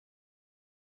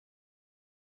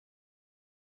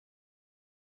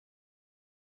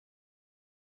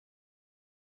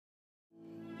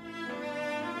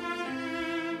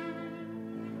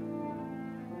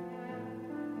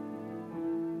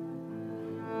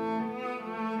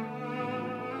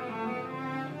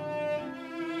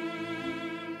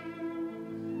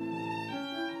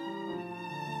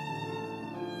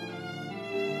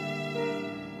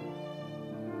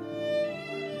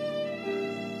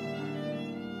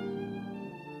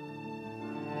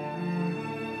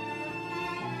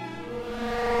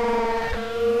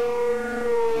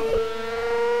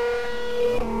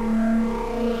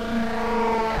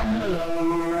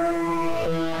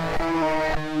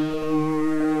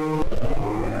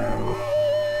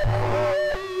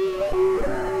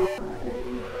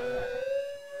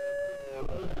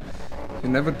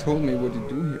never told me what you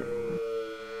do here.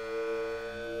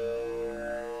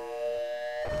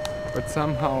 But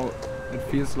somehow it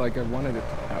feels like I wanted it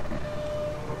to happen.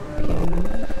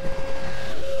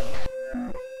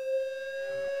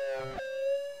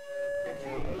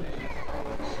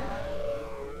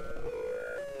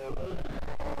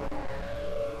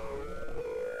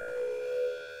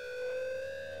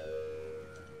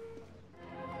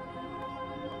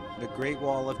 The Great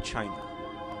Wall of China.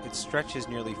 It stretches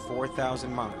nearly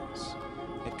 4,000 miles.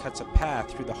 It cuts a path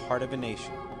through the heart of a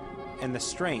nation. And the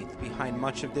strength behind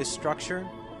much of this structure?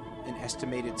 An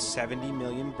estimated 70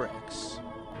 million bricks.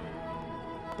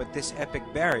 But this epic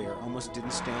barrier almost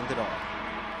didn't stand at all.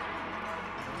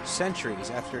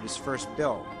 Centuries after it is first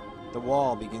built, the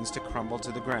wall begins to crumble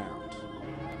to the ground.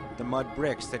 The mud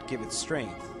bricks that give it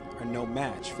strength are no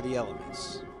match for the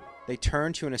elements. They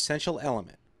turn to an essential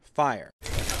element, fire.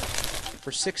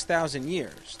 For 6,000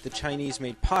 years, the Chinese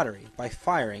made pottery by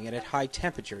firing it at high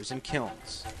temperatures in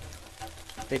kilns.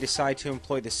 They decide to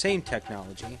employ the same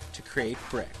technology to create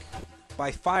brick.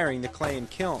 By firing the clay in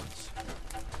kilns,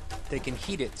 they can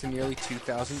heat it to nearly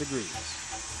 2,000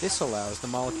 degrees. This allows the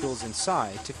molecules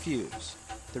inside to fuse.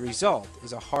 The result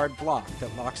is a hard block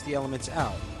that locks the elements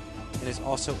out and is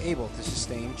also able to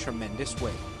sustain tremendous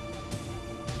weight.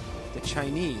 The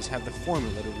Chinese have the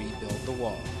formula to rebuild the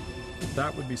wall.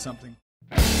 That would be something.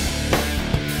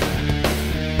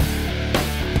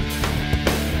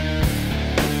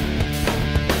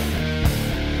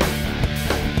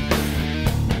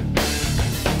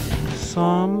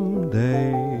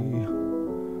 Someday,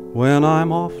 when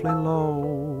I'm awfully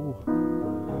low,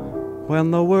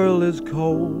 when the world is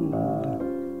cold,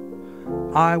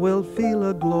 I will feel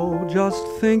a glow just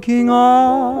thinking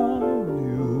of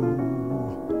you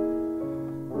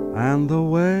and the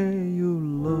way you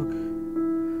look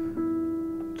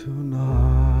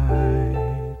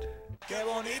tonight. Qué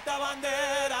bonita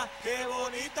bandera, qué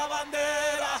bonita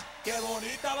bandera, qué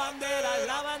bonita bandera,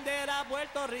 la bandera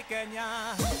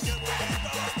puertorriqueña. Qué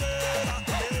bonita bandera,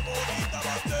 qué bonita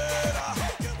bandera,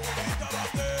 qué bonita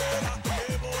bandera, qué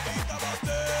bonita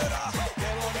bandera,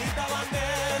 qué bonita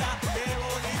bandera, qué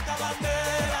bonita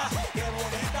bandera, qué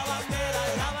bonita bandera,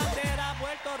 la bandera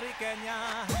puertorriqueña.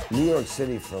 New York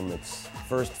City, from its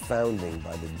first founding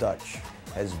by the Dutch,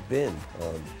 has been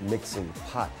a mixing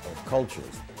pot of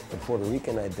cultures. The Puerto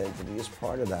Rican identity is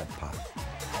part of that pot.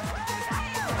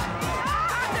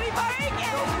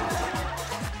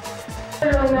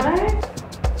 Very nice.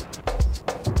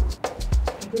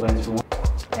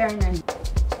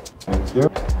 Thank you.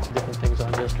 Different things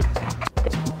on district.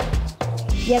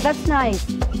 Yeah, that's nice.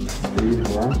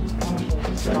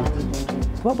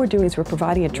 What we're doing is we're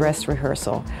providing a dress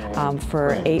rehearsal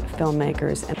for 8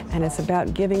 filmmakers, and it's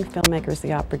about giving filmmakers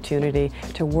the opportunity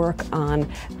to work on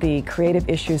the creative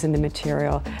issues in the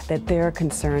material that they're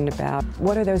concerned about.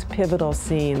 What are those pivotal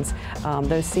scenes,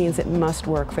 those scenes that must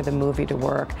work for the movie to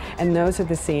work? And those are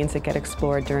the scenes that get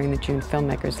explored during the June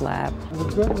Filmmakers Lab.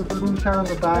 We're good with the room chair on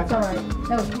the back. That's all right.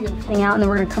 That was beautiful. Thing out, and then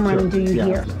we're gonna come around and do you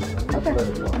here. Okay.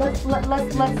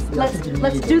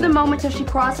 Let's do the moment till she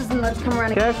crosses, and let's come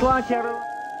around. Cash lunch, everyone.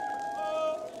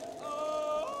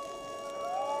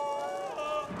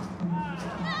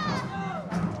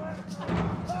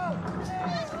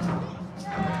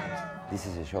 This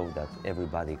is a show that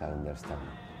everybody can understand.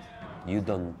 You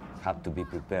don't have to be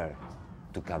prepared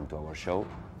to come to our show,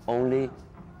 only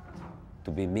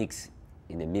to be mixed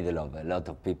in the middle of a lot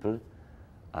of people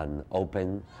and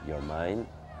open your mind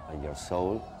and your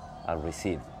soul and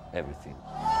receive everything.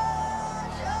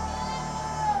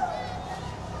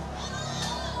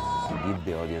 To give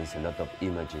the audience a lot of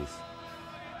images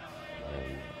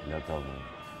and a lot of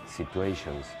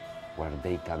situations where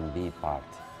they can be part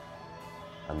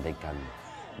and they can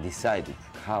decide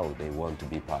how they want to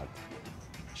be part.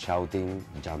 Shouting,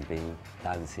 jumping,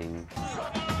 dancing.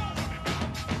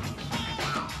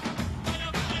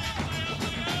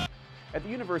 At the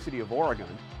University of Oregon,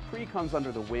 Cree comes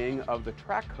under the wing of the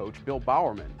track coach Bill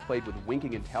Bowerman, played with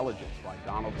winking intelligence by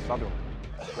Donald Sutherland.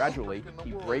 Gradually,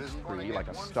 he breaks Cree like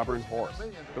a stubborn horse.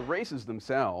 The races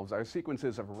themselves are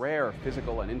sequences of rare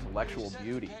physical and intellectual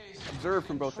beauty, observed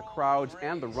from both the crowd's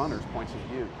and the runners' points of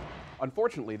view.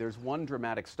 Unfortunately, there's one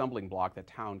dramatic stumbling block that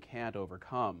town can't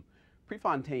overcome.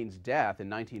 Prefontaine's death in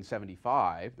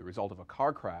 1975, the result of a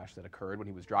car crash that occurred when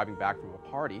he was driving back from a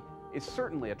party, is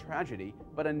certainly a tragedy,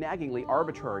 but a naggingly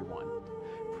arbitrary one.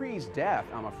 Pre's death,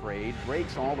 I'm afraid,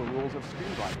 breaks all the rules of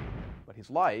screenwriting, but his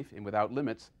life, in Without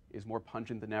Limits, is more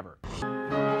pungent than ever.